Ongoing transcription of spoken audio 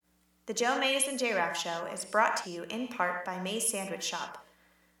The Joe Mays and J-Raff Show is brought to you in part by Mays Sandwich Shop,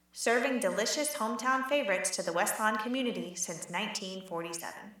 serving delicious hometown favorites to the West Lawn community since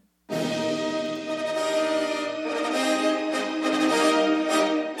 1947.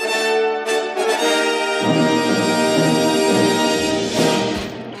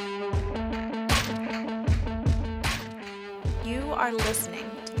 You are listening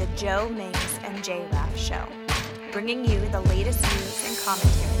to the Joe Mays and J-Raff Show, bringing you the latest news and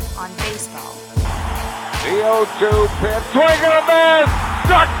commentary on baseball. The 0-2 pitch, swing and a miss,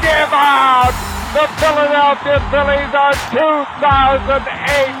 struck him out! The Philadelphia Phillies are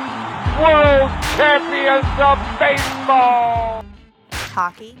 2008 World Champions of Baseball!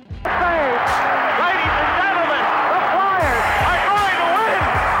 Hockey. Ladies and gentlemen, the Flyers are going to win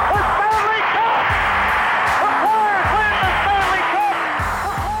the Stanley Cup! The Flyers win the Stanley Cup!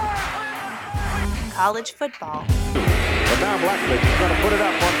 College football. But now Blackledge is going to put it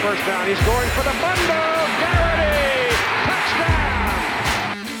up on first down. He's going for the bundle. Garrity!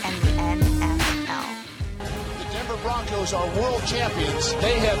 Touchdown! And the NFL. The Denver Broncos are world champions.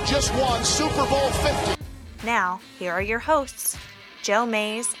 They have just won Super Bowl 50. Now, here are your hosts, Joe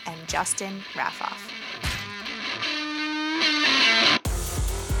Mays and Justin Raffoff.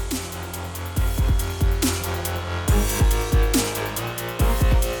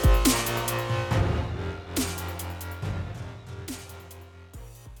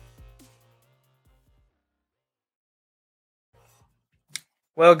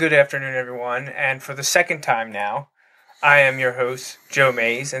 Well, good afternoon, everyone, and for the second time now, I am your host, Joe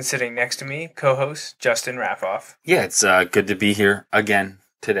Mays, and sitting next to me, co-host Justin Raffoff. Yeah, it's good to be here again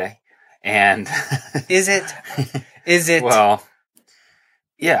today. And Is it? Is it? Well,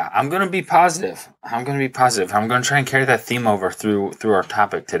 yeah, I'm going to be positive. I'm going to try and carry that theme over through our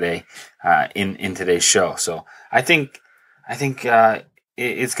topic today in today's show. So I think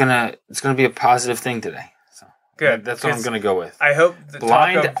it's going to be a positive thing today. Good. That's what I'm going to go with. I hope the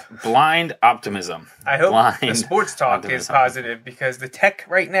blind optimism. I hope blind the sports talk optimism. is positive, because the tech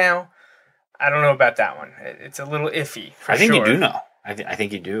right now, I don't know about that one. It's a little iffy. I think you do know. I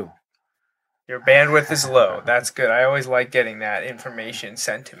think you do. Your bandwidth is low. That's good. I always like getting that information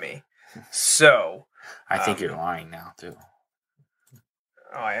sent to me. So I think you're lying now too.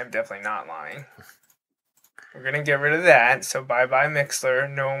 Oh, I am definitely not lying. We're going to get rid of that, so bye-bye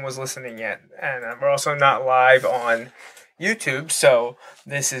Mixler. No one was listening yet. And we're also not live on YouTube, so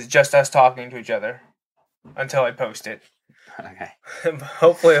this is just us talking to each other until I post it. Okay.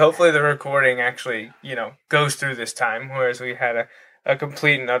 Hopefully the recording actually, goes through this time, whereas we had a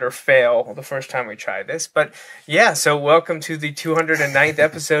complete and utter fail the first time we tried this. But yeah, so welcome to the 209th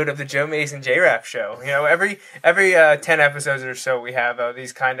episode of the Joe Mays and J-Raff Show. Every 10 episodes or so we have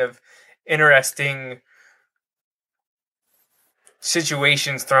these kind of interesting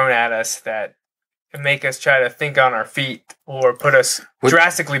situations thrown at us that make us try to think on our feet or put us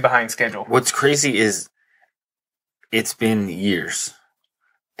drastically behind schedule. What's crazy is it's been years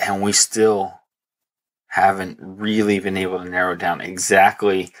and we still haven't really been able to narrow down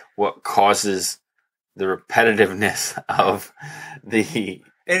exactly what causes the repetitiveness of the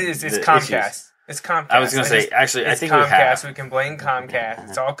It's Comcast. issues. It's Comcast. I was going to say, actually, I think Comcast. we have. We can blame Comcast.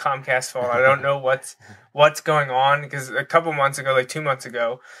 It's all Comcast's fault. I don't know what's going on, because a couple months ago, like 2 months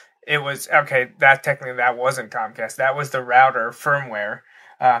ago, it was, okay, that wasn't Comcast. That was the router firmware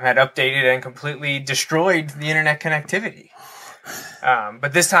had updated and completely destroyed the internet connectivity.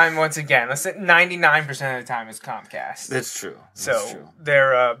 But this time, once again, let's say 99% of the time it's Comcast. That's true.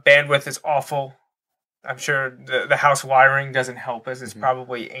 Their bandwidth is awful. I'm sure the house wiring doesn't help us. It's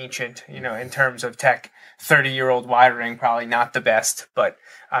probably ancient, in terms of tech. 30-year-old wiring, probably not the best, but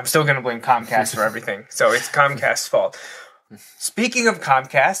I'm still going to blame Comcast for everything. So it's Comcast's fault. Speaking of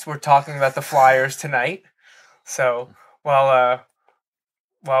Comcast, we're talking about the Flyers tonight. So while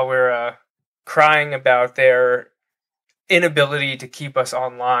we're crying about their inability to keep us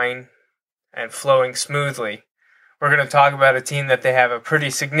online and flowing smoothly, we're going to talk about a team that they have a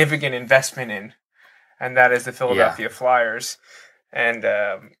pretty significant investment in. And that is the Philadelphia Flyers. And,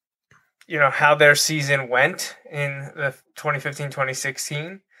 how their season went in the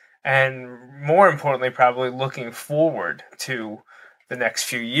 2015-2016. And more importantly, probably looking forward to the next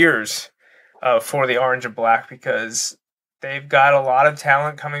few years for the Orange and Black, because they've got a lot of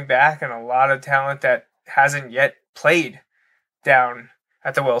talent coming back and a lot of talent that hasn't yet played down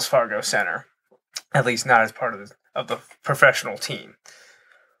at the Wells Fargo Center, at least not as part of the professional team.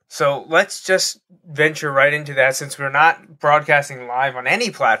 So let's just venture right into that. Since we're not broadcasting live on any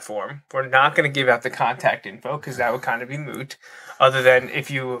platform, we're not going to give out the contact info, because that would kind of be moot. Other than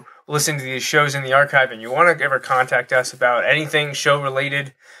if you listen to these shows in the archive and you want to ever contact us about anything show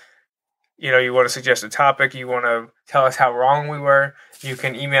related, you want to suggest a topic, you want to tell us how wrong we were, you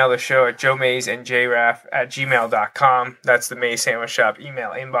can email the show at joemaysandjraff@gmail.com. That's the Mays Sandwich Shop email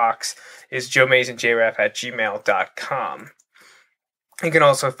inbox is joemaysandjraff@gmail.com. You can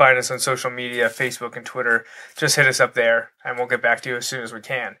also find us on social media, Facebook and Twitter. Just hit us up there, and we'll get back to you as soon as we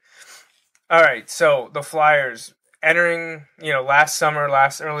can. All right, so the Flyers entering, last summer,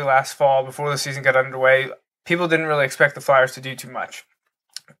 early last fall, before the season got underway, people didn't really expect the Flyers to do too much.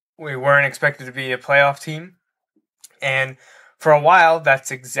 We weren't expected to be a playoff team, and for a while,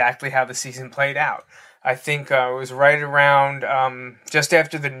 that's exactly how the season played out. I think it was right around just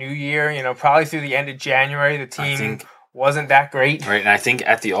after the new year, probably through the end of January, the team wasn't that great. Right, and I think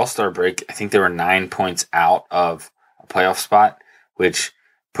at the All-Star break, I think they were 9 points out of a playoff spot, which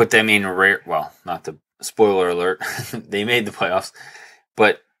put them in rare, well, not the spoiler alert, they made the playoffs,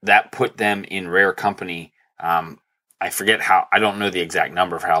 but that put them in rare company. I forget I don't know the exact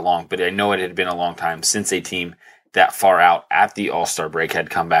number for how long, but I know it had been a long time since a team that far out at the All-Star break had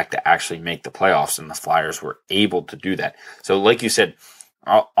come back to actually make the playoffs, and the Flyers were able to do that. So like you said,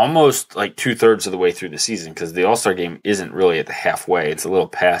 almost like 2/3 of the way through the season, because the All-Star game isn't really at the halfway. It's a little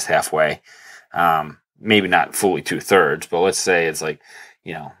past halfway. Maybe not fully 2/3, but let's say it's like,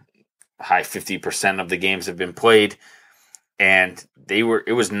 high 50% of the games have been played, and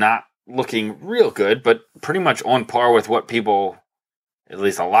it was not looking real good, but pretty much on par with what people, at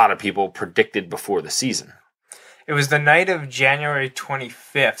least a lot of people, predicted before the season. It was the night of January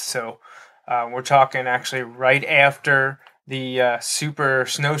 25th, so we're talking actually right after the super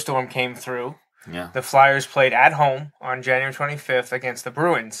snowstorm came through. Yeah. The Flyers played at home on January 25th against the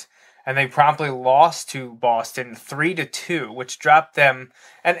Bruins, and they promptly lost to Boston 3-2, which dropped them.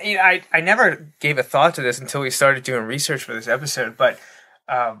 And I never gave a thought to this until we started doing research for this episode, but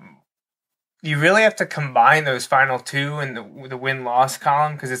you really have to combine those final two in the win-loss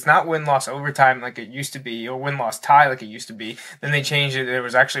column, because it's not win-loss overtime like it used to be, or win-loss tie like it used to be. Then they changed it. There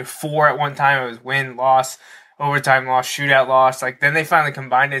was actually 4 at one time. It was win-loss, overtime loss, shootout loss. Then they finally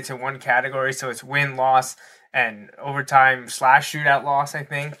combined it to one category, so it's win-loss and overtime/shootout loss, I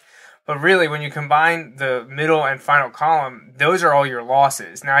think. But really, when you combine the middle and final column, those are all your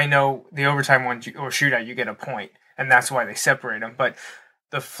losses. Now, I know the overtime one or shootout, you get a point, and that's why they separate them. But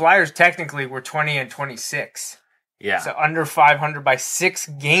the Flyers technically were 20-26. Yeah. So under 500 by 6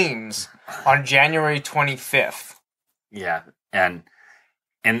 games on January 25th. Yeah. And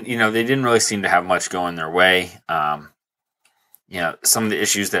they didn't really seem to have much going their way. Some of the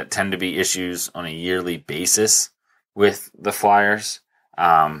issues that tend to be issues on a yearly basis with the Flyers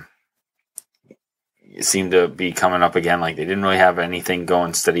seem to be coming up again. Like, they didn't really have anything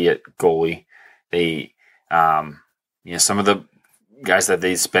going steady at goalie. They, some of the guys that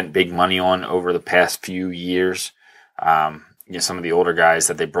they spent big money on over the past few years, some of the older guys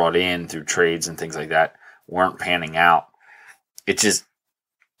that they brought in through trades and things like that weren't panning out. It just,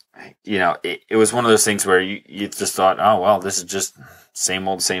 it was one of those things where you just thought, oh, well, this is just same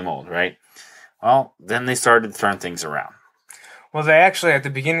old, right? Well, then they started throwing things around. Well, they actually, at the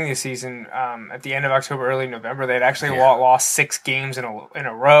beginning of the season, at the end of October, early November, they'd actually lost 6 games in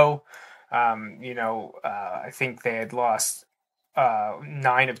a row. I think they had lost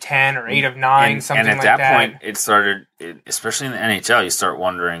 9 of 10 or 8 of 9, something like that. And at that point, it started, especially in the NHL, you start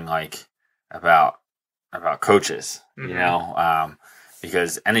wondering about coaches,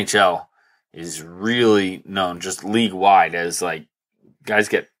 because NHL is really known just league wide as guys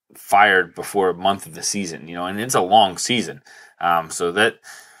get fired before a month of the season, and it's a long season. So that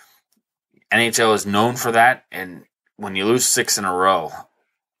NHL is known for that. And when you lose 6 in a row,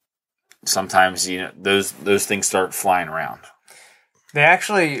 sometimes, those things start flying around. They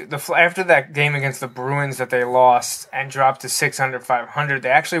actually, after that game against the Bruins that they lost and dropped to 6 under 500, they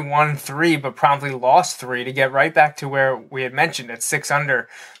actually won 3, but promptly lost 3 to get right back to where we had mentioned at 6 under.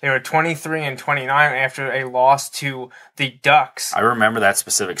 They were 23-29 after a loss to the Ducks. I remember that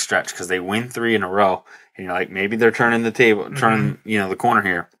specific stretch because they win 3 in a row, and you're like, maybe they're turning the table, turning the corner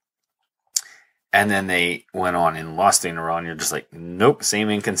here. And then they went on and lost 3 in a row, and you're just like, nope, same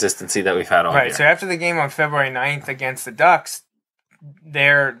inconsistency that we've had all year. Right. So after the game on February 9th against the Ducks,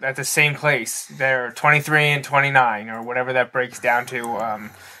 they're at the same place. They're 23-29, or whatever that breaks down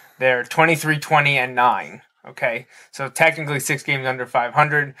to. They're 23-20-9. Okay, so technically 6 games under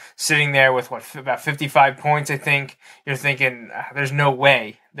 500, sitting there with about 55 points. I think you're thinking there's no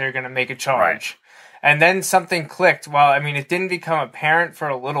way they're going to make a charge. Right. And then something clicked. Well, it didn't become apparent for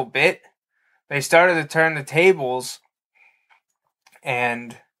a little bit. They started to turn the tables,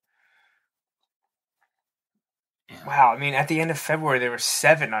 and wow, at the end of February, they were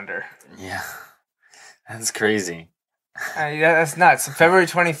 7 under. Yeah, that's crazy. Yeah, that's nuts. February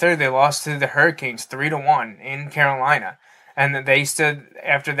 23rd, they lost to the Hurricanes 3-1 in Carolina. And then they stood,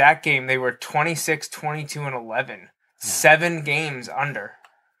 after that game, they were 26, 22, and 11. 7 games under.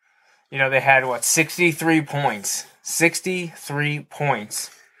 You know, they had, 63 points. 63 points.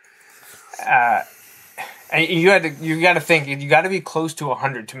 And you got to think, you got to be close to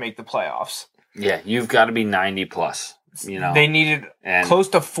 100 to make the playoffs. Yeah, you've got to be 90 plus. You know, they needed close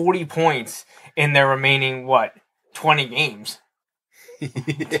to 40 points in their remaining 20 games.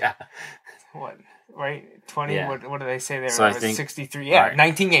 Yeah. What? Right? 20. Yeah. What do they say there? So I think 63. Yeah, right.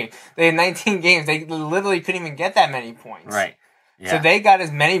 19 games. They had 19 games. They literally couldn't even get that many points. Right. Yeah. So they got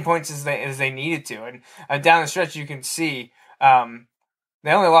as many points as they needed to, and down the stretch you can see they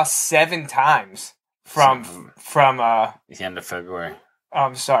only lost 7 times from the end of February.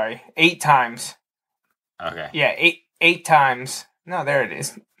 I'm sorry, 8 times. Okay. Yeah, eight times. No, there it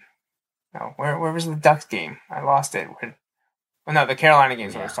is. No, where was the Ducks game? I lost it. No, the Carolina game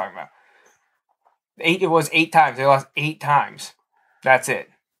is what I was talking about. It was 8 times. They lost 8 times. That's it.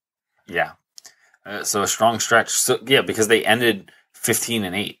 Yeah. So a strong stretch. So yeah, because they ended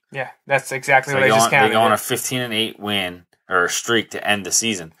 15-8. Yeah, that's exactly So what I just counted. They go on a 15-8 win or a streak to end the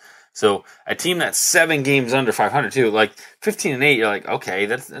season. So a team that's 7 games under 500 too, like 15-8, you're like, okay,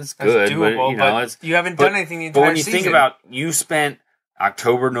 that's good. Doable, but you haven't done anything the entire But when you season. think about, you spent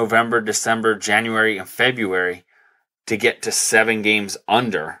October, November, December, January, and February to get to 7 games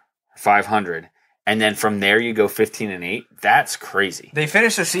under 500, and then from there you go 15-8. That's crazy. They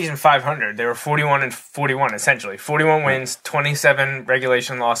finished the season 500. They were 41-41 essentially. 41 wins, 27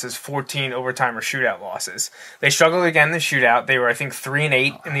 regulation losses, 14 overtime or shootout losses. They struggled again in the shootout. They were, I think,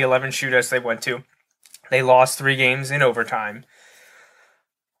 3-8 in the 11 shootouts they went to. They lost 3 games in overtime.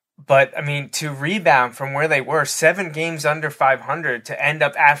 But, I mean, to rebound from where they were, 7 games under 500 to end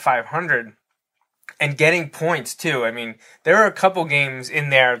up at 500 and getting points, too. I mean, there are a couple games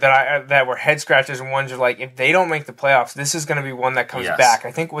in there that were head scratchers, and ones are like, if they don't make the playoffs, this is going to be one that comes back.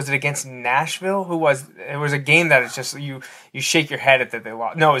 I think, was it against Nashville? It was a game that it's just, you shake your head at that they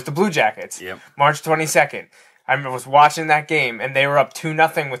lost. No, it was the Blue Jackets. Yep. March 22nd. I was watching that game, and they were up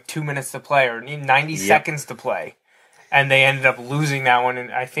 2-0 with 2 minutes to play, or 90 seconds to play. And they ended up losing that one,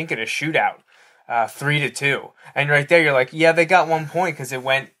 I think, in a shootout, 3-2. And right there, you're like, yeah, they got 1 point because it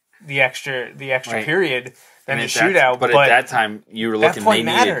went the extra Right. period than the at shootout. But at that time, you were looking, they needed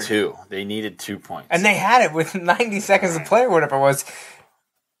mattered. 2. They needed 2 points. And they had it with 90 seconds to play or whatever it was.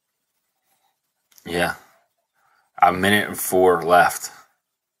 Yeah. 1 minute and 4 left.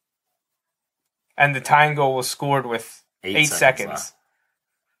 And the tying goal was scored with 8 seconds. left.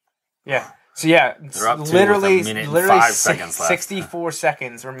 Yeah. So yeah, They're up 2 literally with 1 minute and 5 seconds left. 64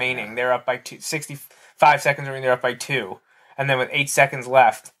 seconds remaining. They're up by 2. 65 seconds remaining. They're up by 2. And then with 8 seconds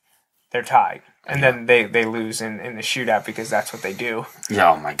left, they're tied. And then they lose in the shootout because that's what they do.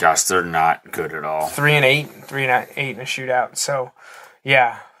 Yeah, oh my gosh, they're not good at all. 3-8, 3-8 in a shootout. So,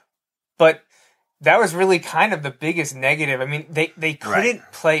 yeah. But that was really kind of the biggest negative. I mean, they couldn't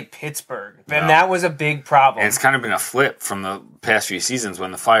play Pittsburgh. And that was a big problem. And it's kind of been a flip from the past few seasons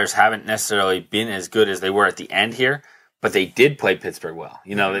when the Flyers haven't necessarily been as good as they were at the end here, but they did play Pittsburgh well.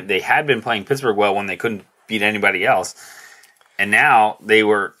 You know, they had been playing Pittsburgh well when they couldn't beat anybody else. And now they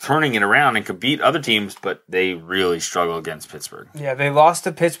were turning it around and could beat other teams, but they really struggle against Pittsburgh. Yeah, they lost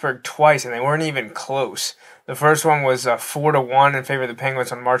to Pittsburgh twice, and they weren't even close. The first one was 4-1 in favor of the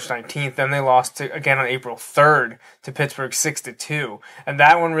Penguins on March 19th. Then they lost again on April 3rd to Pittsburgh 6-2. And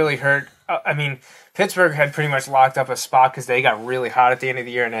that one really hurt. I mean, Pittsburgh had pretty much locked up a spot because they got really hot at the end of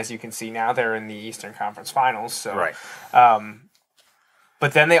the year. And as you can see now, they're in the Eastern Conference Finals. So, Right.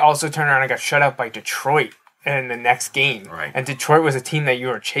 But then they also turned around and got shut out by Detroit in the next game. Right. And Detroit was a team that you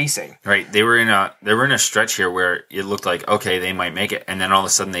were chasing. Right. They were in a stretch here where it looked like, okay, they might make it, and then all of a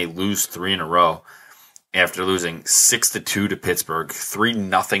sudden they lose 3 in a row after losing 6-2 to Pittsburgh,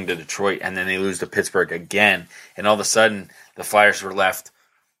 3-0 to Detroit, and then they lose to Pittsburgh again. And all of a sudden the Flyers were left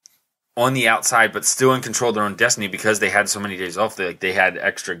on the outside but still in control of their own destiny because they had so many days off. They had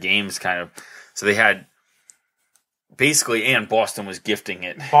extra games kind of. So they had basically, and Boston was gifting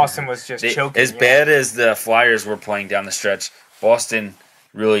it. Boston was just choking. As bad as the Flyers were playing down the stretch, Boston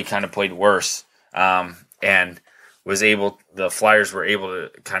really kind of played worse, and the Flyers were able to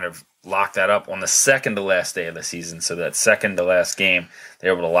kind of lock that up on the second to last day of the season. So that second to last game, they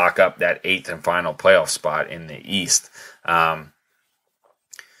were able to lock up that 8th and final playoff spot in the East. It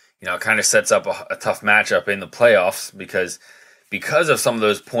kind of sets up a tough matchup in the playoffs because of some of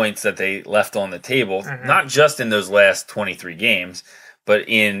those points that they left on the table, not just in those last 23 games, but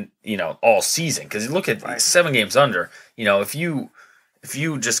in, all season. Because you look at 7 games under, if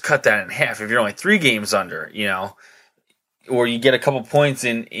you just cut that in half, if you're only 3 games under, or you get a couple points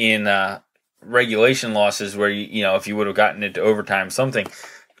in regulation losses where you know if you would have gotten into overtime something,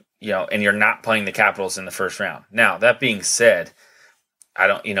 you know, and you're not playing the Capitals in the first round. Now that being said, I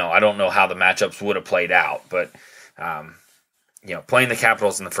don't know how the matchups would have played out, but you know, playing the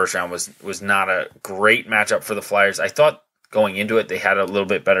Capitals in the first round was not a great matchup for the Flyers. I thought going into it they had a little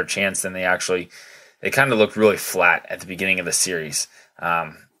bit better chance than they kind of looked really flat at the beginning of the series.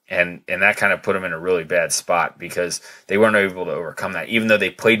 And that kind of put them in a really bad spot because they weren't able to overcome that. Even though they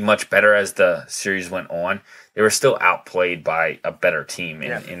played much better as the series went on, they were still outplayed by a better team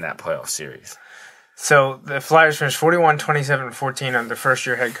in that playoff series. So the Flyers finished 41-27-14 under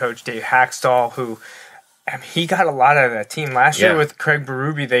first-year head coach Dave Haxtell, who he got a lot out of that team. Last year with Craig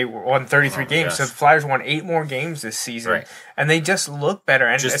Berube, they won 33 games. Yes. So the Flyers won 8 more games this season. Right. And they just look better,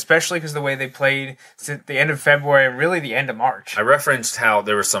 and especially because the way they played since the end of February and really the end of March. I referenced how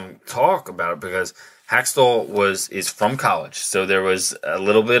there was some talk about it because Haxtell is from college. So there was a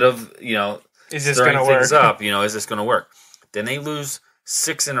little bit of, you know, is this going to work? Things up, you know, is this going to work? Then they lose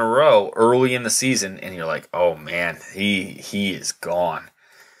 6 in a row early in the season, and you're like, oh, man, he is gone.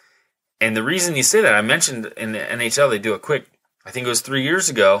 And the reason you say that, I mentioned in the NHL, they do it quick. I think it was 3 years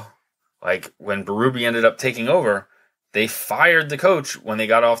ago, like when Berube ended up taking over, they fired the coach when they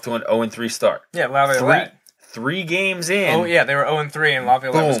got off to an 0-3 start. Yeah, Laviolette. 3 games in. Oh, yeah, they were 0-3 and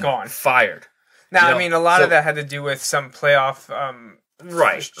Laviolette was gone. Fired. Now, I mean, a lot of that had to do with some playoff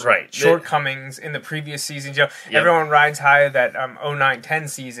right shortcomings in the previous season. Everyone rides high that 09-10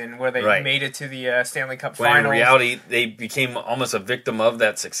 season where they made it to the Stanley Cup when Finals. In reality, they became almost a victim of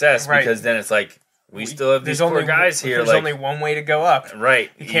that success because then it's like, we still have these poor guys here. There's only one way to go up. Right.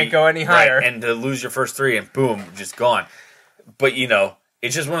 You can't go any higher. Right. And to lose your first 3 and boom, just gone. But, you know,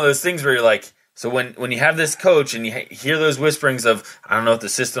 it's just one of those things where you're like, so when you have this coach and you hear those whisperings of, I don't know if the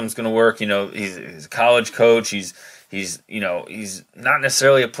system's going to work, you know, he's a college coach, he's not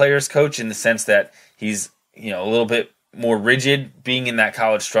necessarily a player's coach in the sense that he's, you know, a little bit more rigid being in that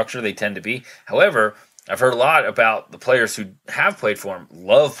college structure they tend to be. However, I've heard a lot about the players who have played for him,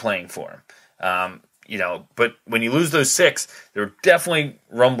 love playing for him. You know, but when you lose those 6, there were definitely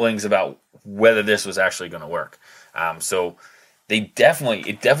rumblings about whether this was actually going to work. So it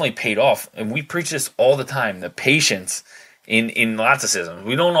definitely paid off. And we preach this all the time, the patience in lots of systems.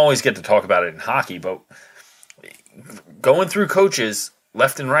 We don't always get to talk about it in hockey, but going through coaches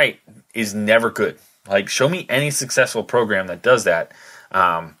left and right is never good. Like, show me any successful program that does that.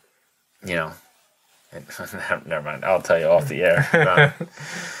 You know, never mind. I'll tell you off the air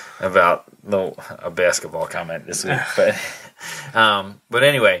about a basketball comment this week. But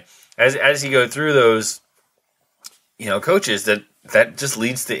anyway, as you go through those, you know, coaches, that just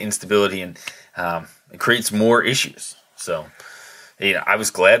leads to instability and it creates more issues. So, you know, I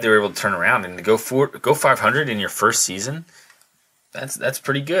was glad they were able to turn around and to go 500 in your first season. That's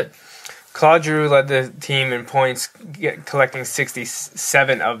pretty good. Claude Giroux led the team in points, collecting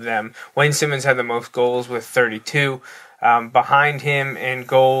 67 of them. Wayne Simmons had the most goals with 32. Behind him in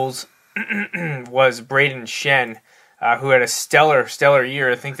goals was Braden Shen, who had a stellar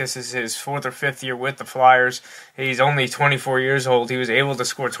year. I think this is his 4th or 5th year with the Flyers. He's only 24 years old. He was able to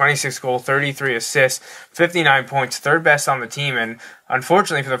score 26 goals, 33 assists, 59 points, 3rd best on the team. And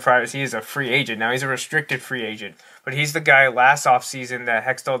unfortunately for the Flyers, he is a free agent. Now he's a restricted free agent. But he's the guy last offseason that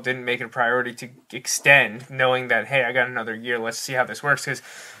Hextall didn't make it a priority to extend, knowing that, hey, I got another year. Let's see how this works. Because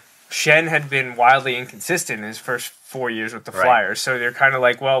Shen had been wildly inconsistent in his first 4 years with the Flyers. So they're kind of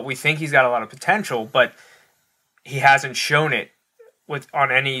like, well, we think he's got a lot of potential, but he hasn't shown it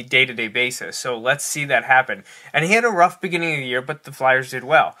on any day-to-day basis. So let's see that happen. And he had a rough beginning of the year, but the Flyers did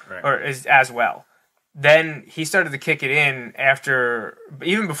well, as well. Then he started to kick it in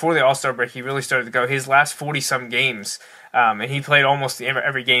even before the All-Star break, he really started to go. His last 40-some games, and he played almost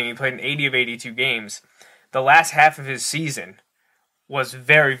every game. He played in 80 of 82 games. The last half of his season was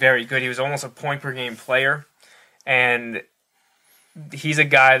very, very good. He was almost a point-per-game player, and he's a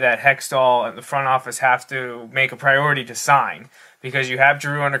guy that Hextall and the front office have to make a priority to sign because you have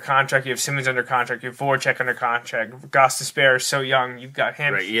Giroux under contract, you have Simmons under contract, you have Voracek under contract. Gostisbehere is so young. You've got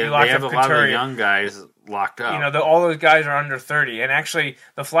him. Right, yeah, they have a lot of young guys locked up. You know, all those guys are under 30, and actually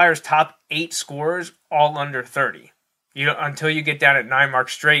the Flyers' top 8 scorers all under 30. Until you get down at 9 Mark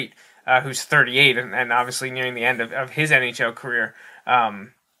Streit, who's 38 and obviously nearing the end of his NHL career.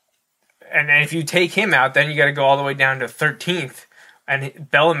 And if you take him out, then you got to go all the way down to 13th. And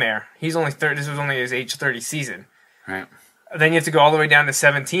Bellemare, he's only 30. This was only his age 30 season. Right. Then you have to go all the way down to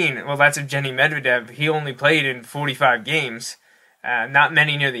 17. Well, that's Evgeny Medvedev. He only played in 45 games, not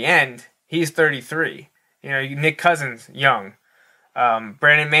many near the end. He's 33. You know, Nick Cousins, young.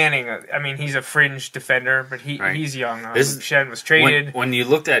 Brandon Manning, I mean, he's a fringe defender, but he's young. Shen was traded. When you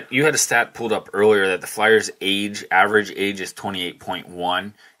looked at, you had a stat pulled up earlier that the Flyers' average age is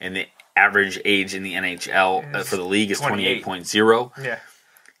 28.1, and the average age in the NHL for the league is 28.0. Yeah.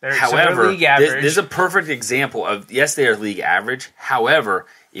 However, league average. This is a perfect example of, yes, they are league average. However,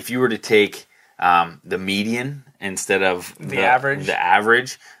 if you were to take the median instead of the average,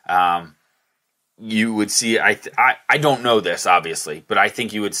 you would see, I don't know this, obviously, but I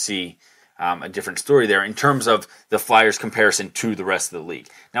think you would see a different story there in terms of the Flyers' comparison to the rest of the league.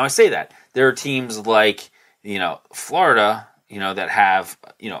 Now, I say that. There are teams like, Florida, that have,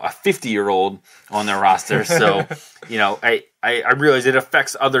 a 50-year-old on their roster. So, I realize it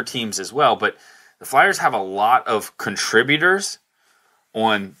affects other teams as well, but the Flyers have a lot of contributors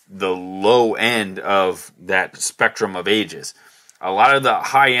on the low end of that spectrum of ages. A lot of the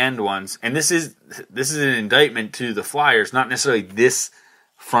high-end ones, and this is an indictment to the Flyers, not necessarily this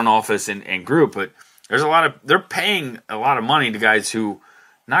front office and group, but they're paying a lot of money to guys who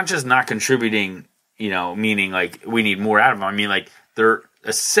not just not contributing, meaning like we need more out of them. I mean, like they're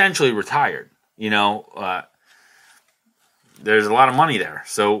essentially retired, there's a lot of money there.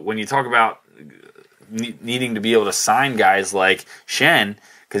 So when you talk about needing to be able to sign guys like Shen,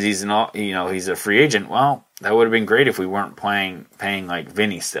 because he's a free agent, well, that would have been great if we weren't paying like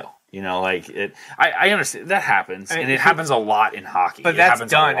Vinny still. I understand that happens, and it happens a lot in hockey. But that's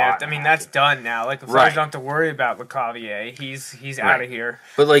done. That's done now. Like the Flyers don't have to worry about LeCavier. He's out of here.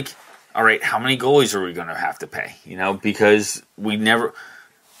 But all right, how many goalies are we going to have to pay? Because we never.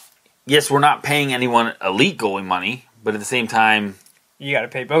 Yes, we're not paying anyone elite goalie money, but at the same time, you got to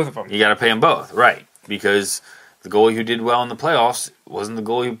pay both of them. You got to pay them both, right? Because the goalie who did well in the playoffs wasn't the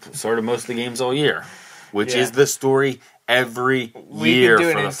goalie who started most of the games all year, which is the story every year for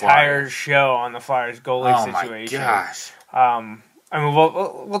the Flyers. We could do an entire show on the Flyers goalie situation. Oh my gosh!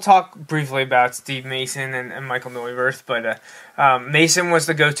 We'll talk briefly about Steve Mason and Michael Neuwirth, but Mason was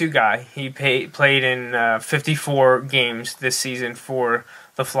the go-to guy. He played in 54 games this season for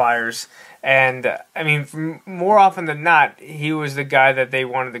the Flyers, and more often than not, he was the guy that they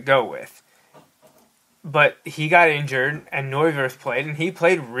wanted to go with. But he got injured, and Neuwirth played, and he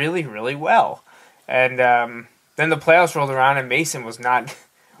played really, really well. And then the playoffs rolled around, and Mason was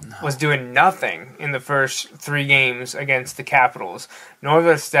doing nothing in the first 3 games against the Capitals.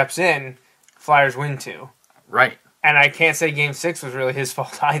 Neuwirth steps in, Flyers win 2. Right. And I can't say Game 6 was really his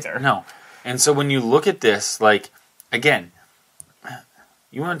fault either. No. And so when you look at this, again,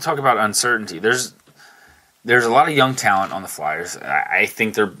 you want to talk about uncertainty. There's a lot of young talent on the Flyers. I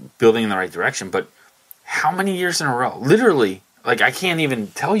think they're building in the right direction, but how many years in a row? Literally, I can't even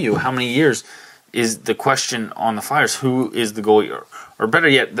tell you how many years is the question on the Flyers, who is the goalie? Or better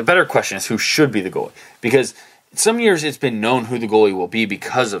yet, the better question is who should be the goalie. Because some years it's been known who the goalie will be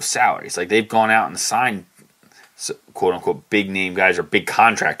because of salaries. They've gone out and signed quote-unquote big-name guys, or big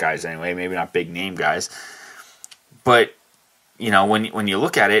contract guys anyway, maybe not big-name guys. But, when you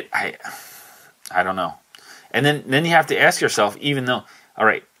look at it, I don't know. And then you have to ask yourself, even though, all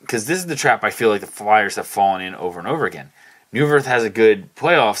right, because this is the trap I feel like the Flyers have fallen in over and over again. Neuwirth has a good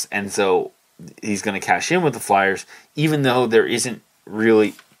playoffs, and so he's going to cash in with the Flyers, even though there isn't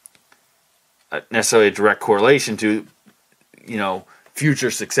really necessarily a direct correlation to,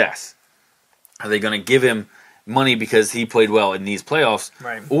 future success. Are they going to give him money because he played well in these playoffs,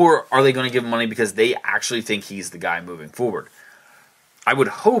 right, or are they going to give him money because they actually think he's the guy moving forward? I would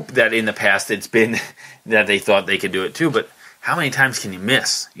hope that in the past it's been that they thought they could do it too, but how many times can you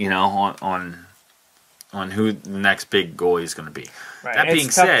miss, on who the next big goalie is going to be? Right. That being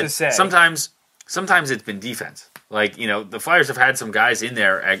said, sometimes it's been defense. The Flyers have had some guys in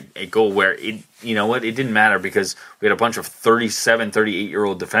there at goal where it didn't matter because we had a bunch of 37,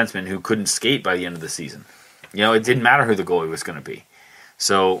 38-year-old defensemen who couldn't skate by the end of the season. It didn't matter who the goalie was going to be.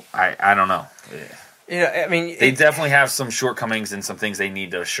 So I don't know. They definitely have some shortcomings and some things they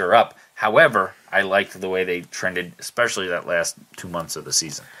need to shore up. However, I liked the way they trended, especially that last 2 months of the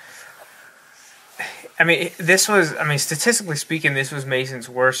season. Statistically speaking, this was Mason's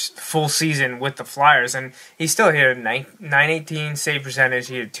worst full season with the Flyers, and he still hit a .918 save percentage.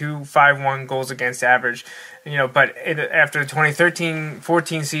 He had 2.51 goals against average, but after the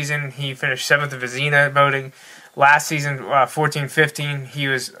 2013-14 season, he finished 7th of Vezina voting. Last season, 14-15, he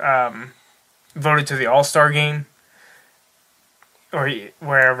was voted to the All-Star game, or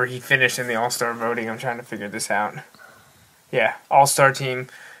wherever he finished in the All-Star voting. I'm trying to figure this out. Yeah, All-Star team.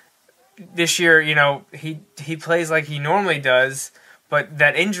 This year, he plays like he normally does, but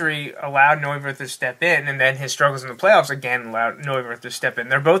that injury allowed Neuwirth to step in, and then his struggles in the playoffs again allowed Neuwirth to step in.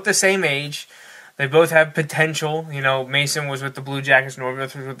 They're both the same age. They both have potential. You know, Mason was with the Blue Jackets,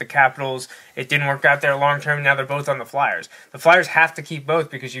 Neuwirth was with the Capitals. It didn't work out there long term. Now they're both on the Flyers. The Flyers have to keep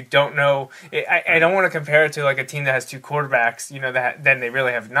both because you don't know. I don't want to compare it to like a team that has two quarterbacks. You know, then they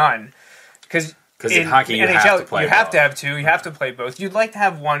really have none. Because in hockey, you have to play you have both. to have two. You have to play both. You'd like to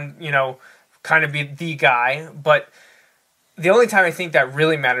have one, you know, kind of be the guy, but the only time I think that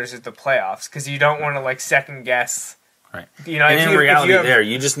really matters is the playoffs because you don't want to like second guess. Right. You know, and in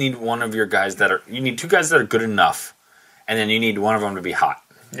reality, you just need one of your guys you need two guys that are good enough, and then you need one of them to be hot.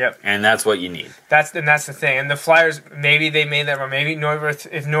 Yep. And that's what you need. That's the thing. And the Flyers, maybe they made that, or maybe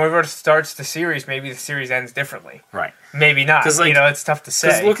if Neuwirth starts the series, maybe the series ends differently. Right. Maybe not. Because you know, it's tough to say.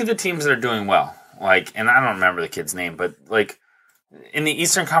 Because look at the teams that are doing well. Like, and I don't remember the kid's name, but like in the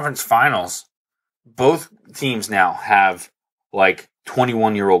Eastern Conference Finals, both teams now have like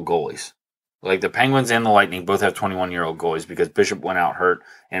 21-year-old goalies. Like the Penguins and the Lightning both have 21-year-old goalies because Bishop went out hurt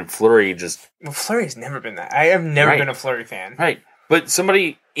and Fleury just... Well, Fleury's never been that. I have never been a Fleury fan. Right. But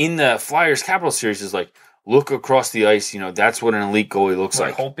somebody in the Flyers Capital Series is like, look across the ice, you know, that's what an elite goalie looks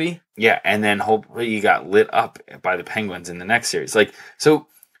like. Holtby? Yeah, and then Holtby got lit up by the Penguins in the next series. Like, so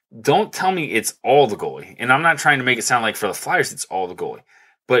don't tell me it's all the goalie. And I'm not trying to make it sound like for the Flyers it's all the goalie.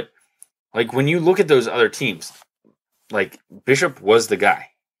 But, like, when you look at those other teams, like, Bishop was the guy.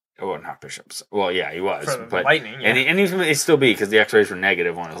 Well, not Bishop's. Well, yeah, he was. For the but, Lightning, yeah. And he may still be because the X-rays were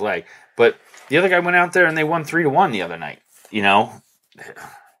negative on his leg. But the other guy went out there and they won 3-1 the other night. You know,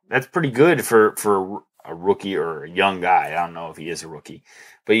 that's pretty good for a rookie or a young guy. I don't know if he is a rookie.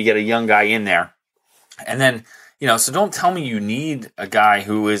 But you get a young guy in there. And then, you know, so don't tell me you need a guy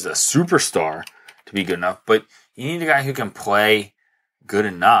who is a superstar to be good enough. But you need a guy who can play good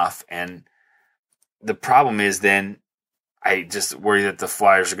enough. And the problem is then I just worry that the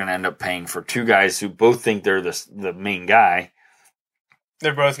Flyers are going to end up paying for two guys who both think they're the main guy.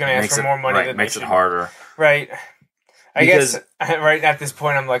 They're both going to ask for more money. Right, makes it harder. Right. I guess right at this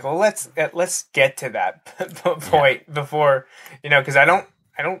point I'm like, well, let's get to that point before, you know, because I don't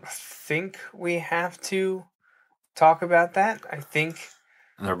think we have to talk about that. I think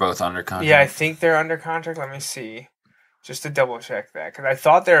they're both under contract. Yeah, I think they're under contract. Let me see, just to double check that because I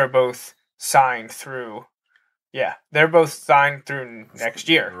thought they were both signed through. Yeah, they're both signed through next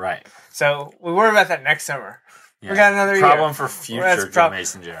year. Right. So we worry about that next summer. Yeah. We got another problem year. for future Joe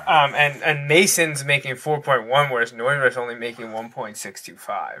Mason Jr. And Mason's making 4.1, whereas Neuwirth's only making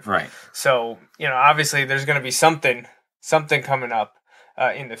 1.625. Right. So, you know, obviously there's going to be something coming up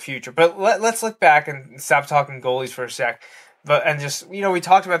in the future. But let's look back and stop talking goalies for a sec. And just, you know, we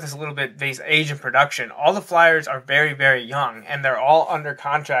talked about this a little bit, based age and production. All the Flyers are very, very young, and they're all under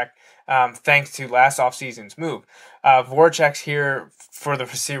contract thanks to last offseason's move. Voracek's here for the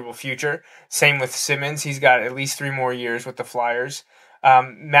foreseeable future. Same with Simmons. He's got at least 3 more years with the Flyers.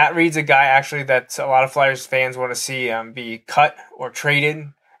 Matt Reed's a guy, actually, that a lot of Flyers fans want to see be cut or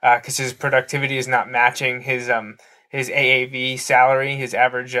traded because his productivity is not matching his AAV salary, his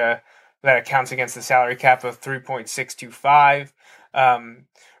average that accounts against the salary cap of 3.625.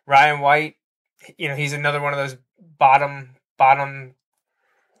 Ryan White, you know, he's another one of those bottom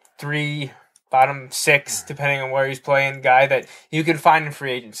 3, bottom 6, depending on where he's playing, guy that you can find in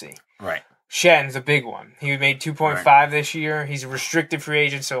free agency. Right. Shen's a big one. He made 2.5 this year. He's a restricted free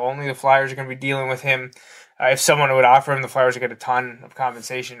agent, so only the Flyers are going to be dealing with him. If someone would offer him, the Flyers would get a ton of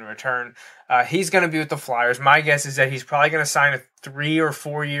compensation in return. He's going to be with the Flyers. My guess is that he's probably going to sign a 3 or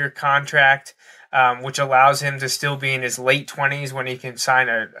 4 year contract, which allows him to still be in his late 20s when he can sign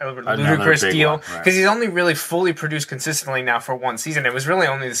a ludicrous deal. Because he's only really fully produced consistently now for one season. It was really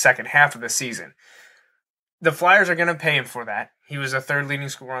only the second half of the season. The Flyers are going to pay him for that. He was a third leading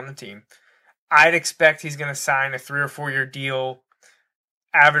scorer on the team. I'd expect he's going to sign a 3 or 4 year deal,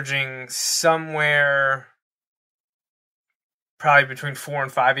 averaging somewhere probably between 4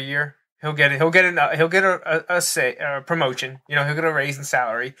 and 5 a year. He'll get a promotion. You know, he'll get a raise in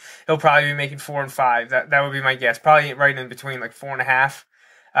salary. He'll probably be making 4 and 5. That would be my guess. Probably right in between like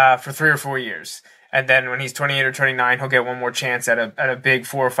 4.5 for 3 or 4 years. And then when he's 28 or 29, he'll get one more chance at a big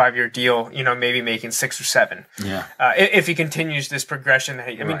 4 or 5 year deal, you know, maybe making 6 or 7. Yeah. If he continues this progression.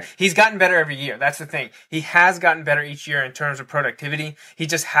 I mean, he's gotten better every year. That's the thing. He has gotten better each year in terms of productivity. He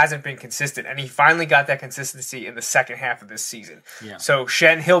just hasn't been consistent. And he finally got that consistency in the second half of this season. Yeah. So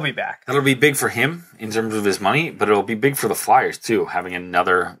Shen, he'll be back. That'll be big for him in terms of his money, but it'll be big for the Flyers too, having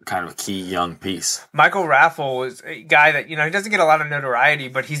another kind of key young piece. Michael Raffle is a guy that, you know, he doesn't get a lot of notoriety,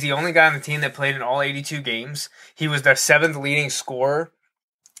 but he's the only guy on the team that played in all 82 games. He was their 7th leading scorer.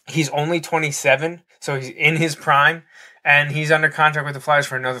 He's only 27, so he's in his prime, and he's under contract with the Flyers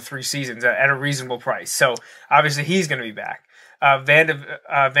for another 3 seasons at a reasonable price. So obviously he's going to be back. Van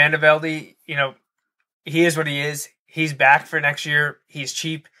de Velde, you know, he is what he is. He's back for next year. He's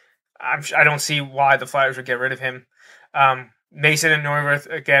cheap. I don't see why the Flyers would get rid of him. Mason and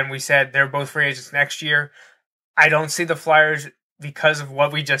Neuwirth, again, we said they're both free agents next year. I don't see the Flyers, because of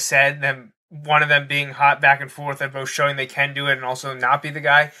what we just said, one of them being hot back and forth and both showing they can do it and also not be the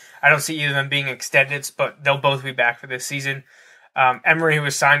guy. I don't see either of them being extended, but they'll both be back for this season. Emery, who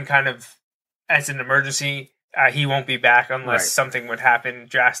was signed kind of as an emergency, he won't be back unless something would happen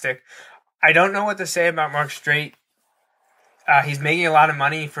drastic. I don't know what to say about Mark Streit. He's making a lot of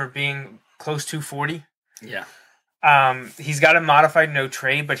money for being close to 40. Yeah. He's got a modified no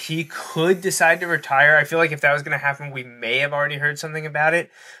trade, but he could decide to retire. I feel like if that was going to happen, we may have already heard something about it.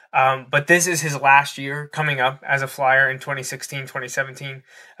 But this is his last year coming up as a Flyer in 2016, 2017.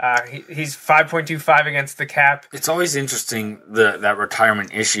 He's 5.25 against the cap. It's always interesting, that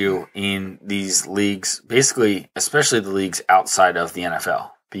retirement issue in these leagues, basically, especially the leagues outside of the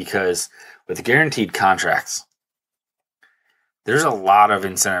NFL, because with the guaranteed contracts, there's a lot of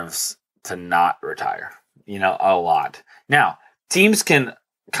incentives to not retire. A lot. Now, teams can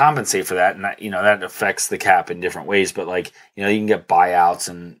compensate for that, and that affects the cap in different ways. But you can get buyouts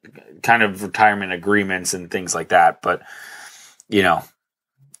and kind of retirement agreements and things like that. But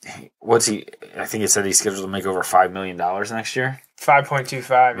what's he? I think he said he's scheduled to make over $5 million next year. 5.25.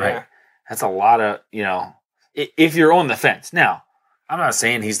 Right. Yeah, that's a lot of if you're on the fence. Now, I'm not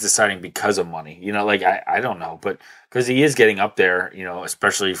saying he's deciding because of money. I don't know, but because he is getting up there.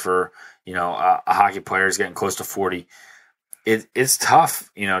 Especially for a hockey player is getting close to 40. It's tough,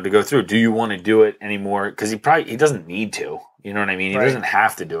 to go through. Do you want to do it anymore? Because he doesn't need to. You know what I mean? He doesn't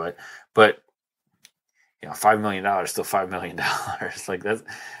have to do it. But $5 million is still $5 million. That's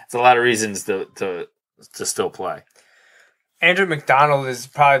a lot of reasons to still play. Andrew McDonald is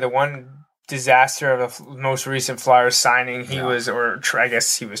probably the one disaster of the most recent Flyers signing. I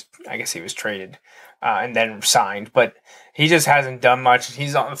guess he was traded and then signed, but he just hasn't done much.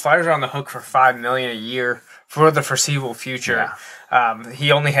 The Flyers are on the hook for $5 million a year for the foreseeable future. Yeah.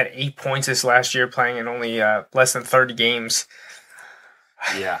 He only had 8 points this last year, playing in only less than 30 games.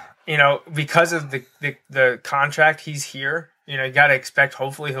 Yeah, because of the contract, he's here. You got to expect.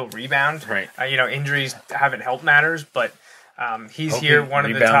 Hopefully, he'll rebound. Right. Injuries haven't helped matters, but. He's here, one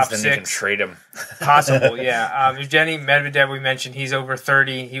of the top 6. Then you can trade him. Possible, yeah. Evgeny Medvedev, we mentioned, he's over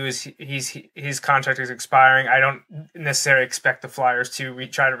 30. His contract is expiring. I don't necessarily expect the Flyers to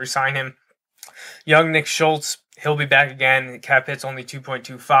try to re-sign him. Young Nick Schultz, he'll be back again. Cap hit's only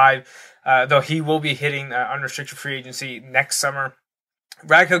 2.25, though he will be hitting unrestricted free agency next summer.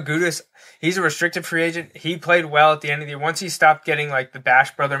 Radko Gudas, he's a restricted free agent. He played well at the end of the year. Once he stopped getting the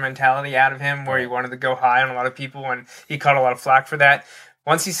Bash brother mentality out of him, where he wanted to go high on a lot of people, and he caught a lot of flack for that.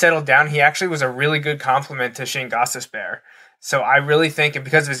 Once he settled down, he actually was a really good compliment to Shane Gostisbehere. So I really think, and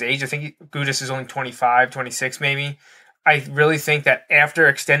because of his age, I think Gudas is only 25, 26 maybe. I really think that after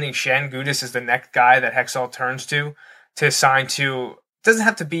extending Shen, Gudas is the next guy that Hextall turns to sign to. Doesn't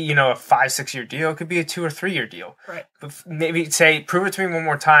have to be, a 5-6 year deal. It could be a 2 or 3 year deal. Right. But maybe prove it to me one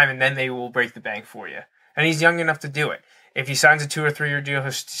more time, and then they will break the bank for you. And he's young enough to do it. If he signs a 2 or 3 year deal,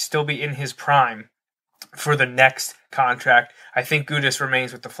 he'll still be in his prime for the next contract. I think Gudas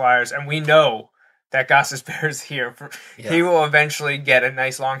remains with the Flyers, and we know that Gostisbehere is here. He will eventually get a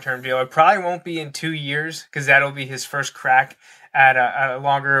nice long-term deal. It probably won't be in 2 years, because that'll be his first crack at a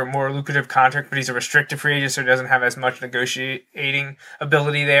longer, more lucrative contract, but he's a restricted free agent, so he doesn't have as much negotiating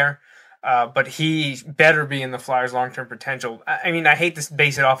ability there. But he better be in the Flyers' long-term potential. I mean, I hate to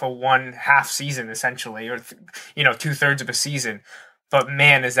base it off of one half season, essentially, or 2/3 of a season. But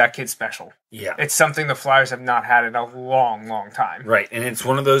man, is that kid special. Yeah. It's something the Flyers have not had in a long, long time. Right, and it's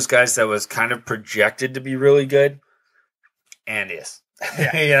one of those guys that was kind of projected to be really good, and is.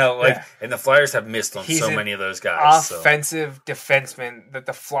 Yeah. And the Flyers have missed on so many of those guys. Offensive defenseman that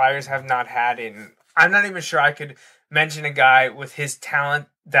the Flyers have not had in. I'm not even sure I could mention a guy with his talent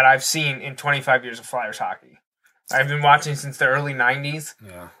that I've seen in 25 years of Flyers hockey. I've been watching since the early 90s.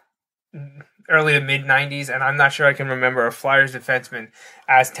 Yeah. Early to mid 90s, and I'm not sure I can remember a Flyers defenseman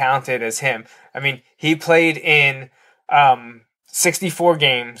as talented as him. I mean, he played in 64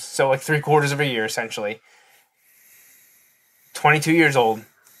 games, so 3/4 of a year essentially. 22 years old,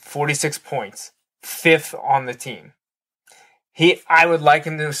 46 points, 5th on the team. I would like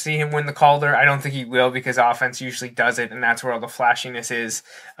him to see him win the Calder. I don't think he will, because offense usually does it, and that's where all the flashiness is.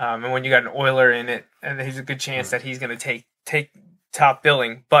 And when you got an Oiler in it, and there's a good chance that he's going to take top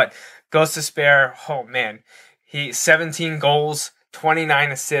billing. But Gostisbehere, oh man, he 17 goals,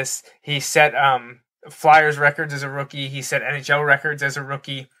 29 assists. He set Flyers records as a rookie. He set NHL records as a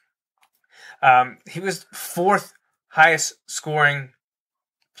rookie. He was 4th highest scoring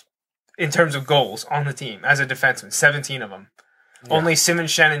in terms of goals on the team as a defenseman, 17 of them. Yeah. Only Simmons,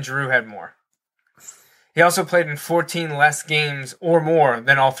 Shen, and Giroux had more. He also played in 14 less games or more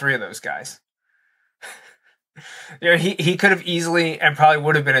than all three of those guys. He could have easily and probably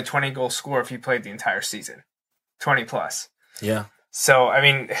would have been a 20-goal scorer if he played the entire season. 20 plus. Yeah. So, I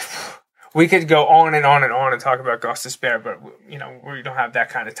mean, we could go on and on and on and talk about Gostisbehere, but, we don't have that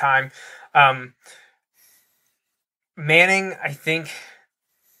kind of time. Manning, I think,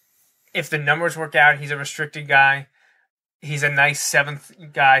 if the numbers work out, he's a restricted guy. He's a nice seventh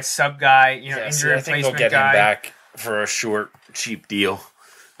guy, sub guy, injury I think they'll replacement get guy. him back for a short, cheap deal,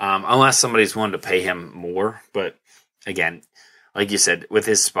 unless somebody's willing to pay him more. But again, like you said, with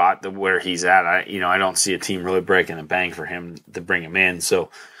his spot, where he's at, I don't see a team really breaking the bank for him to bring him in. So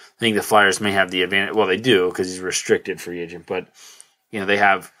I think the Flyers may have the advantage. Well, they do because he's a restricted free agent, but they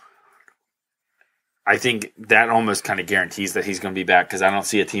have. I think that almost kind of guarantees that he's going to be back because I don't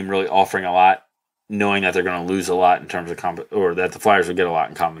see a team really offering a lot, knowing that they're going to lose a lot in terms of or that the Flyers will get a lot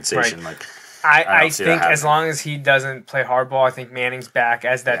in compensation. Right. Like I think as long as he doesn't play hardball, I think Manning's back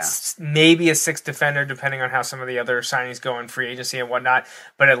as that's maybe a sixth defender, depending on how some of the other signings go in free agency and whatnot.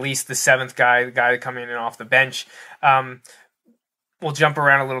 But at least the seventh guy, the guy coming in off the bench. We'll jump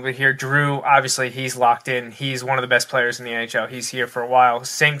around a little bit here. Giroux, obviously, he's locked in. He's one of the best players in the NHL. He's here for a while.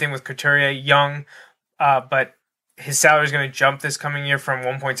 Same thing with Couturier, young, but his salary is going to jump this coming year from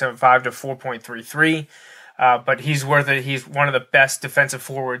 1.75 to 4.33. But he's worth it. He's one of the best defensive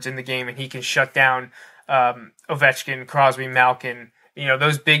forwards in the game, and he can shut down Ovechkin, Crosby, Malkin.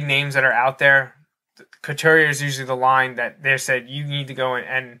 Those big names that are out there. Couturier is usually the line that they said you need to go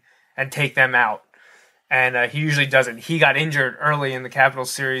and take them out. And he usually doesn't. He got injured early in the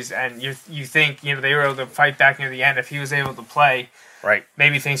Capitals series, and you think they were able to fight back near the end. If he was able to play, right,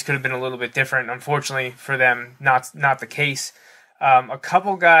 maybe things could have been a little bit different. Unfortunately for them, not the case. A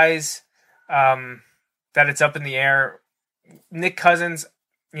couple guys that it's up in the air. Nick Cousins,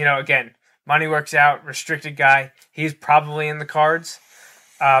 again, money works out. Restricted guy, he's probably in the cards.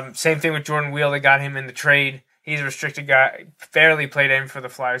 Same thing with Jordan Wheel. They got him in the trade. He's a restricted guy. Barely played in for the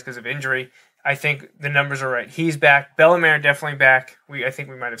Flyers because of injury. I think the numbers are right. He's back. Bellemare definitely back. I think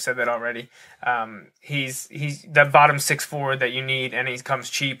we might have said that already. He's the bottom 6 forward that you need, and he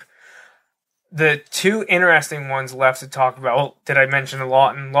comes cheap. The two interesting ones left to talk about. Well, did I mention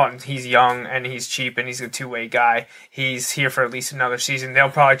Lawton? Lawton, he's young and he's cheap and he's a two-way guy. He's here for at least another season.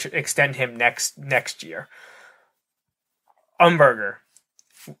 They'll probably extend him next year. Umberger,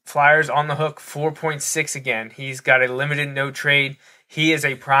 Flyers on the hook, 4.6 again. He's got a limited no trade. He is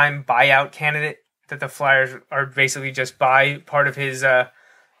a prime buyout candidate that the Flyers are basically just buy part of his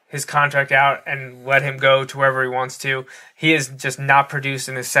contract out and let him go to wherever he wants to. He has just not produced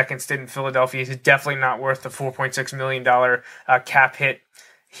in his second stint in Philadelphia. He's definitely not worth the $4.6 million cap hit.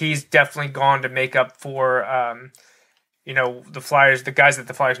 He's definitely gone to make up for the Flyers, the guys that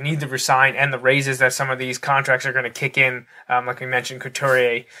the Flyers need to resign, and the raises that some of these contracts are going to kick in, like we mentioned,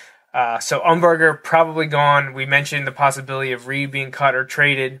 Couturier. So Umberger probably gone. We mentioned the possibility of Reed being cut or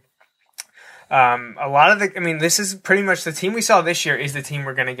traded. A lot of this is pretty much the team we saw this year is the team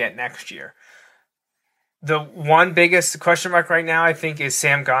we're going to get next year. The one biggest question mark right now, I think, is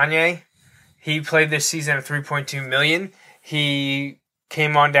Sam Gagner. He played this season at $3.2 million. He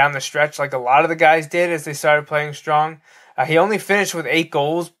came on down the stretch like a lot of the guys did as they started playing strong. He only finished with 8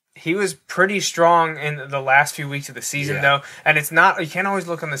 goals. He was pretty strong in the last few weeks of the season, though. And it's not, you can't always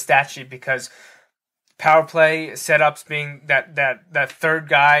look on the stat sheet because power play setups being that third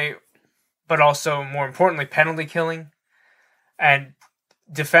guy, but also more importantly, penalty killing and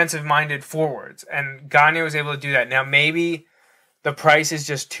defensive-minded forwards. And Gagner was able to do that. Now, maybe the price is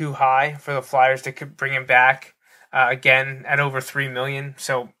just too high for the Flyers to bring him back again at over $3 million.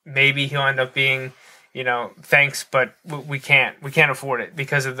 So maybe he'll end up being, thanks, but we can't afford it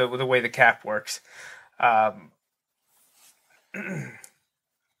because of the way the cap works. I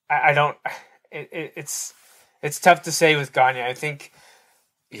don't. It's tough to say with Gagner. I think.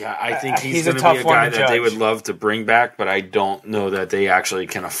 Yeah, I think he's a going to tough be a one guy to that they judge. would love to bring back, but I don't know that they actually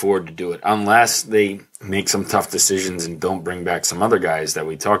can afford to do it unless they make some tough decisions and don't bring back some other guys that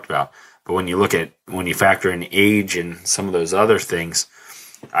we talked about. But when you factor in age and some of those other things,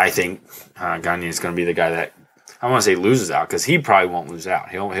 I think Gagner is going to be the guy that I want to say loses out because he probably won't lose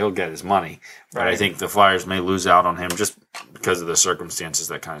out. He'll get his money, but I think the Flyers may lose out on him just because of the circumstances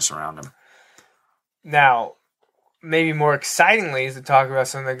that kind of surround him. Now, maybe more excitingly is to talk about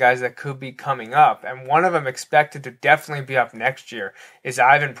some of the guys that could be coming up. And one of them expected to definitely be up next year is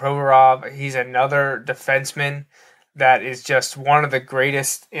Ivan Provorov. He's another defenseman that is just one of the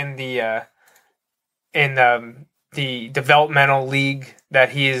greatest in the the developmental league that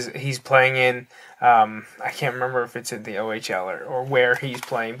he's playing in. I can't remember if it's in the OHL or where he's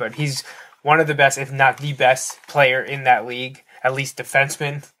playing, but he's one of the best, if not the best player in that league, at least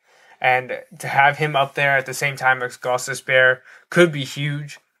defenseman. And to have him up there at the same time as Gostisbehere could be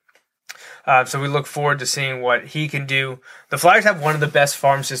huge. So we look forward to seeing what he can do. The Flyers have one of the best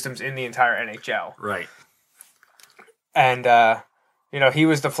farm systems in the entire NHL. Right. And, he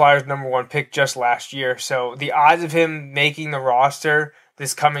was the Flyers' #1 pick just last year. So the odds of him making the roster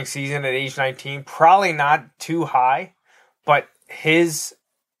this coming season at age 19, probably not too high, but his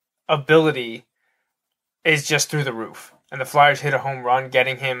ability is just through the roof. And the Flyers hit a home run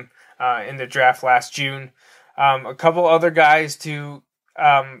getting him in the draft last June. A couple other guys to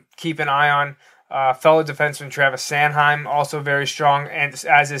keep an eye on. Fellow defenseman Travis Sanheim, also very strong, and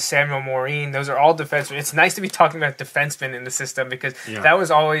as is Samuel Morin. Those are all defensemen. It's nice to be talking about defensemen in the system because that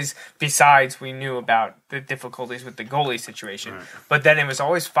was always, besides we knew about the difficulties with the goalie situation, but then it was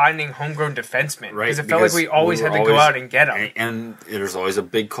always finding homegrown defensemen. Right, because it felt like we always had to go out and get them. And there's always a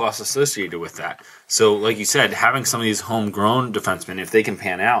big cost associated with that. So, like you said, having some of these homegrown defensemen, if they can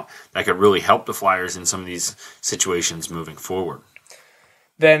pan out, that could really help the Flyers in some of these situations moving forward.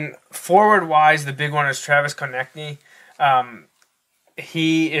 Then forward-wise, the big one is Travis Konechny.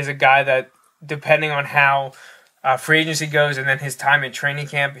 He is a guy that, depending on how free agency goes and then his time in training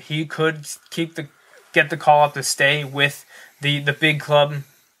camp, he could get the call up to stay with the big club,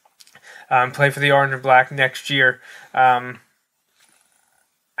 play for the Orange and Black next year. I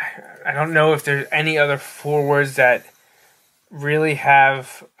don't know if there's any other forwards that really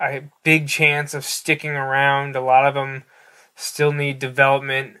have a big chance of sticking around. A lot of them still need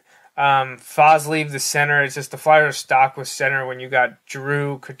development. Fosleeve, the center, it's just the Flyers stock with center when you got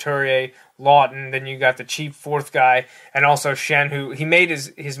Giroux, Couturier, Lawton, then you got the cheap fourth guy, and also Shen, who he made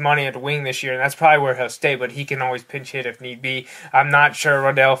his money at wing this year, and that's probably where he'll stay, but he can always pinch hit if need be. I'm not sure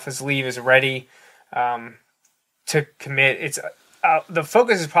Rodell Fosleeve is ready to commit. It's the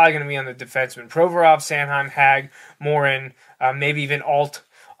focus is probably going to be on the defensemen. Provorov, Sanheim, Hag, Morin, maybe even Alt.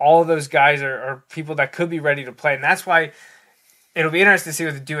 All of those guys are people that could be ready to play, and that's why it'll be interesting to see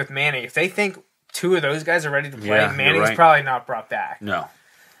what they do with Manning. If they think two of those guys are ready to play, Manning's probably not brought back. No.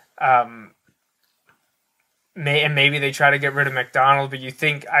 Maybe they try to get rid of McDonald, but you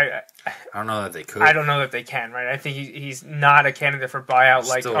think I don't know that they could. I don't know that they can, right? I think he's not a candidate for buyout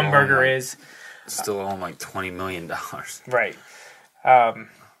like Umberger is. Still owe him like $20 million. Right.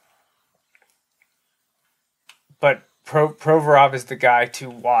 But Provorov is the guy to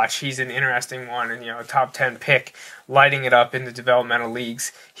watch. He's an interesting one, and a top 10 pick, lighting it up in the developmental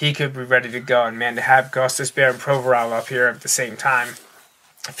leagues. He could be ready to go, and man, to have Gostisbehere and Provorov up here at the same time,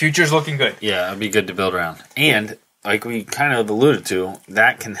 the future's looking good. Yeah, it'd be good to build around. And like we kind of alluded to,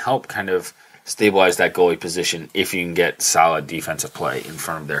 that can help kind of stabilize that goalie position if you can get solid defensive play in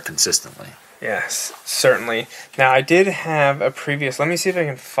front of there consistently. Yes, certainly. Now, I did have a previous. Let me see if I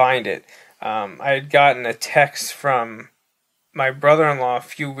can find it. I had gotten a text from my brother-in-law a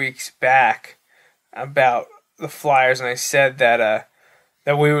few weeks back about the Flyers, and I said that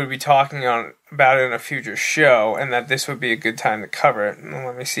we would be talking about it in a future show, and that this would be a good time to cover it.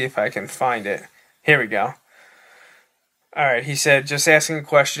 Let me see if I can find it. Here we go. All right, he said, just asking a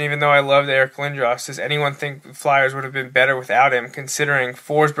question, even though I loved Eric Lindros, does anyone think the Flyers would have been better without him, considering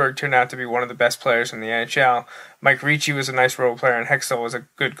Forsberg turned out to be one of the best players in the NHL? Mike Ricci was a nice role player, and Hextall was a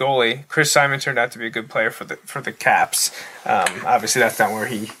good goalie. Chris Simon turned out to be a good player for the Caps. Obviously, that's not where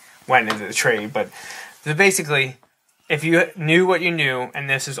he went into the trade, but basically, if you knew what you knew, and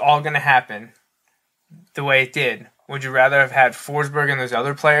this is all going to happen the way it did, would you rather have had Forsberg and those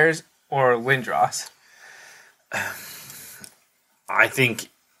other players, or Lindros? I think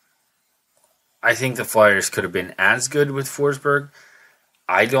the Flyers could have been as good with Forsberg.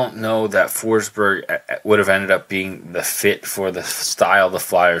 I don't know that Forsberg would have ended up being the fit for the style the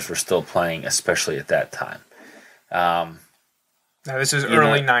Flyers were still playing, especially at that time. Now, this is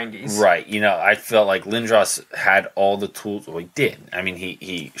early 90s. Right. I felt like Lindros had all the tools. Well, he did. I mean,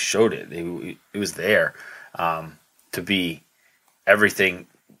 he showed it. He was there to be everything,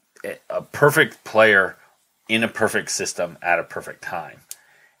 a perfect player in a perfect system at a perfect time,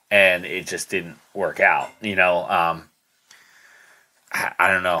 and it just didn't work out. I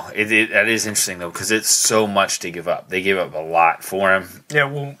don't know. That is interesting though, because it's so much to give up. They gave up a lot for him. Yeah.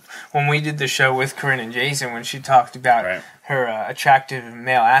 Well, when we did the show with Corinne and Jason, when she talked about her attractive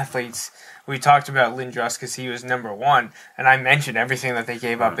male athletes, we talked about Lindros because he was number one, and I mentioned everything that they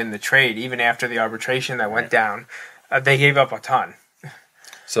gave up in the trade, even after the arbitration that went down. They gave up a ton.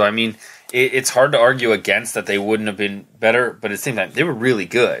 So I mean, it's hard to argue against that they wouldn't have been better, but at the same time, they were really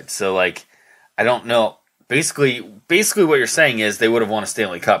good. So, I don't know. basically what you're saying is they would have won a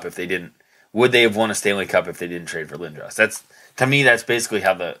Stanley Cup if they didn't. Would they have won a Stanley Cup if they didn't trade for Lindros? To me, that's basically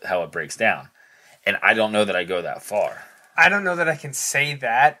how it breaks down. And I don't know that I go that far. I don't know that I can say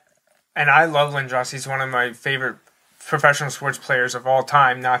that. And I love Lindros. He's one of my favorite professional sports players of all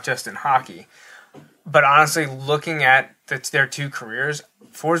time, not just in hockey. But honestly, looking at their two careers,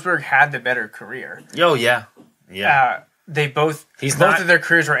 Forsberg had the better career. Oh, yeah. Yeah. Both of their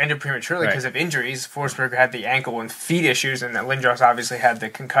careers were ended prematurely because of injuries. Forsberg had the ankle and feet issues, and Lindros obviously had the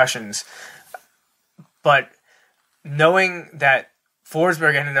concussions. But knowing that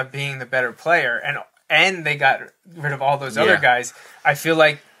Forsberg ended up being the better player, and they got rid of all those other guys, I feel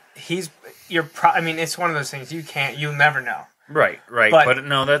like it's one of those things you'll never know. Right. But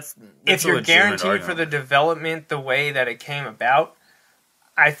no, that's if you're guaranteed for the development the way that it came about,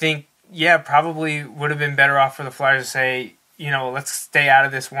 I think, probably would have been better off for the Flyers to say, let's stay out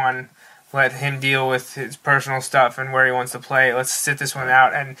of this one. Let him deal with his personal stuff and where he wants to play. Let's sit this one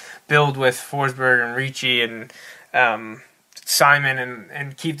out and build with Forsberg and Ricci and Simon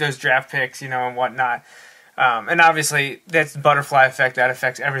and keep those draft picks, and whatnot. And obviously, that's the butterfly effect. That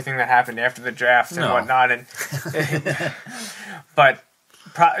affects everything that happened after the draft and whatnot. And but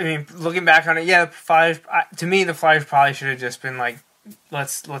looking back on it, the Flyers. To me, the Flyers probably should have just been like,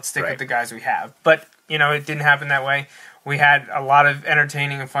 let's stick with the guys we have. But it didn't happen that way. We had a lot of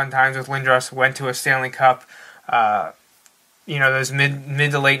entertaining and fun times with Lindros. Went to a Stanley Cup. Those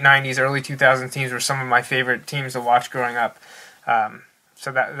mid to late 90s, early 2000s teams were some of my favorite teams to watch growing up.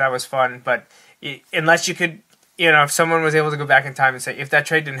 So that was fun. But unless you could, if someone was able to go back in time and say, if that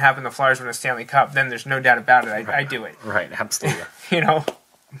trade didn't happen, the Flyers win a Stanley Cup, then there's no doubt about it. I do it. Right, absolutely.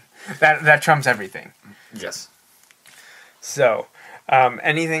 That trumps everything. Yes. So,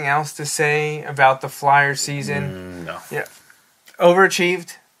 anything else to say about the Flyers season? No. Yeah.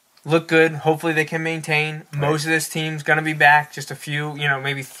 Overachieved. Look good. Hopefully they can maintain. Right. Most of this team's going to be back. Just a few,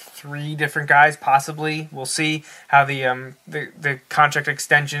 maybe 3 different guys, possibly. We'll see how the contract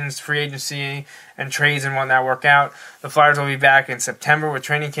extensions, free agency, and trades and whatnot work out. The Flyers will be back in September with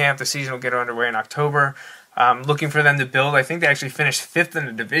training camp. The season will get underway in October. Looking for them to build. I think they actually finished 5th in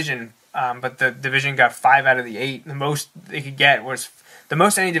the division, but the division got 5 out of the 8. The most they could get was the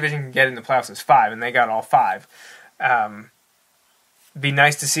most any division can get in the playoffs is 5, and they got all 5. Be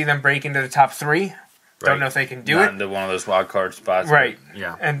nice to see them break into the top 3. Right. Don't know if they can do Not it. into one of those wild card spots. Right.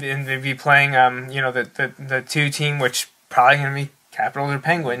 Yeah. And they'd be playing, the 2 team, which probably going to be Capitals or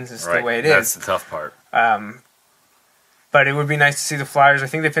Penguins is the way it is. That's the tough part. But it would be nice to see the Flyers. I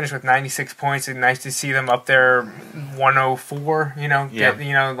think they finished with 96 points. It'd be nice to see them up there 104,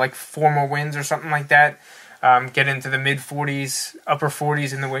 get, like 4 more wins or something like that. Get into the mid-40s, upper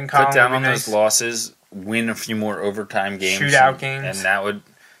 40s in the win column. Cut down on those losses. Win a few more overtime games. Shootout games. And that would,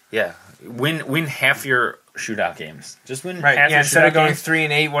 win half your shootout games. Just win half your shootout instead of going games.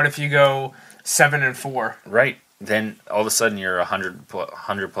 3-8, what if you go 7-4? Right. Then all of a sudden you're a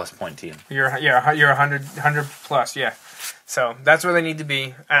 100-plus point team. You're 100 plus, yeah. So that's where they need to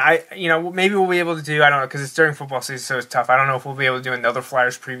be. And maybe we'll be able to do, I don't know, because it's during football season, so it's tough. I don't know if we'll be able to do another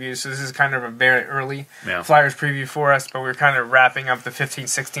Flyers preview. So this is kind of a very early Flyers preview for us, but we're kind of wrapping up the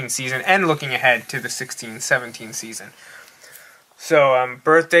 15-16 season and looking ahead to the 16-17 season. So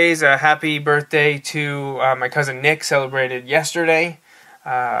birthdays, a happy birthday to my cousin Nick, celebrated yesterday.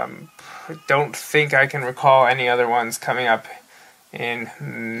 Don't think I can recall any other ones coming up in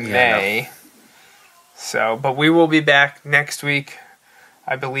May. No. So, but we will be back next week,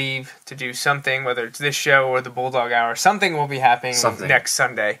 I believe, to do something, whether it's this show or the Bulldog Hour. Something will be happening next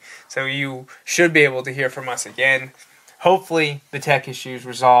Sunday. So you should be able to hear from us again. Hopefully the tech issue's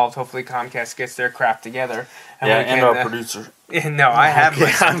resolved. Hopefully Comcast gets their crap together. And our producer. No, I have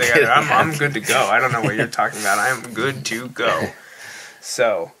my stuff together. I'm good to go. I don't know what you're talking about. I am good to go.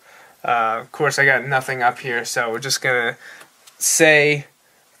 So, of course, I got nothing up here, so we're just going to say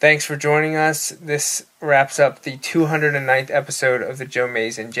thanks for joining us. This wraps up the 209th episode of the Joe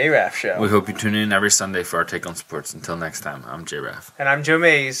Mays and J-Raff Show. We hope you tune in every Sunday for our take on sports. Until next time, I'm J-Raff. And I'm Joe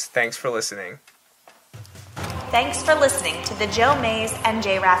Mays. Thanks for listening. Thanks for listening to the Joe Mays and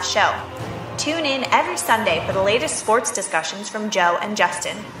J-Raff Show. Tune in every Sunday for the latest sports discussions from Joe and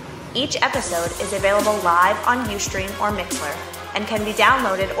Justin. Each episode is available live on Ustream or Mixler and can be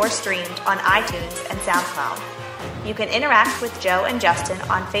downloaded or streamed on iTunes and SoundCloud. You can interact with Joe and Justin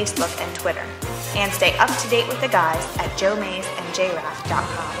on Facebook and Twitter, and stay up to date with the guys at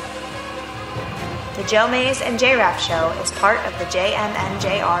joemaysandjraff.com. The Joe Mays and J-Raff Show is part of the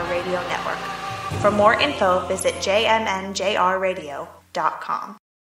JMNJR Radio Network. For more info, visit jmnjrradio.com.